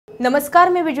नमस्कार,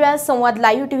 मी विजया. संवाद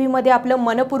live TV मध्ये आपलं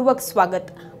मनपूर्वक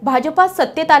स्वागत. भाजपा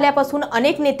सत्तेत आल्यापासून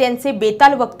अनेक नेत्यांचे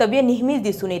बेताल वक्तव्य नेहमीच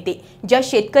दिसून येते. ज्या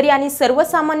शेतकरी आणि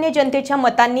सर्वसामान्य जनतेच्या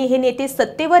मतांनी हे नेते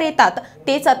सत्तेवर येतात,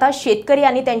 तेच आता शेतकरी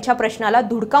आणि त्यांच्या प्रश्नाला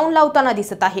धुडकावून लावताना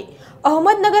दिसत आहे.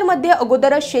 अहमदनगरमध्ये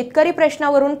अगोदरच शेतकरी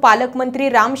प्रश्नावरून पालकमंत्री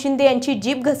राम शिंदे यांची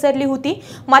जीभ घसरली होती.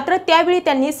 मात्र त्यावेळी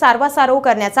त्यांनी सारवासारव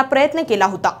करण्याचा प्रयत्न केला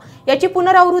होता. याची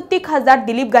पुनरावृत्ती खासदार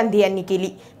दिलीप गांधी यांनी केली.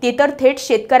 ते तर थेट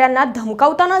शेतकऱ्यांना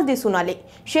धमकावतानाच दिसून आले.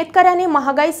 शेतकऱ्यांनी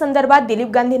महागाई संदर्भात दिलीप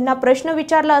गांधींना प्रश्न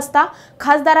विचारला असता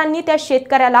खासदारांनी त्या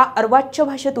शेतकऱ्याला अर्वाच्य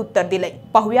भाषेत उत्तर दिले.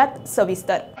 पाहुयात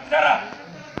सविस्तर.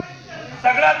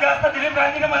 सगळ्यात जास्त दिलीप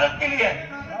गांधीने मदत केली आहे.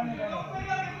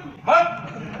 मग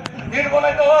नीट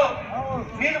बोलायचं, हो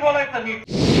नीट बोलायचं,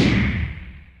 नीट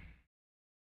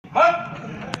मग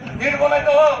नीट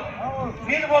बोलायचं, हो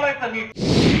नीट बोलायचं, नीट.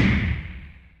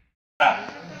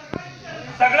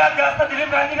 सगळ्यात जास्त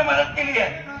दिलीप गांधीने मदत केली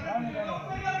आहे.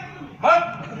 मग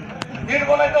नीट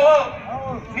बोलायचं,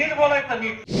 हो नीट बोलायचं,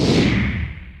 नीट.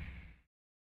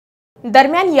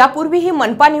 दरम्यान यापूर्वीही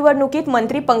मनपा निवडणुकीत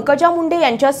मंत्री पंकजा मुंडे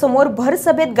यांच्या समोर भर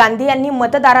सभेत गांधी यांनी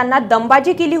मतदारांना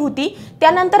दमबाजी केली होती.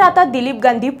 त्यानंतर आता दिलीप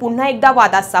गांधी पुन्हा एकदा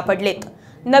वादात सापडलेत.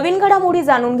 नवीन घडामोडी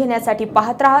जाणून घेण्यासाठी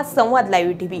पाहत रहा संवाद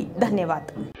लाईव्ह टीव्ही.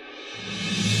 धन्यवाद.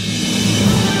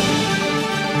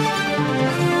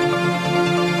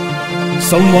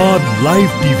 संवाद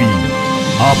लाईव्ह टीव्ही,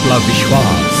 आपला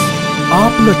विश्वास,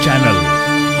 आपलं चॅनल.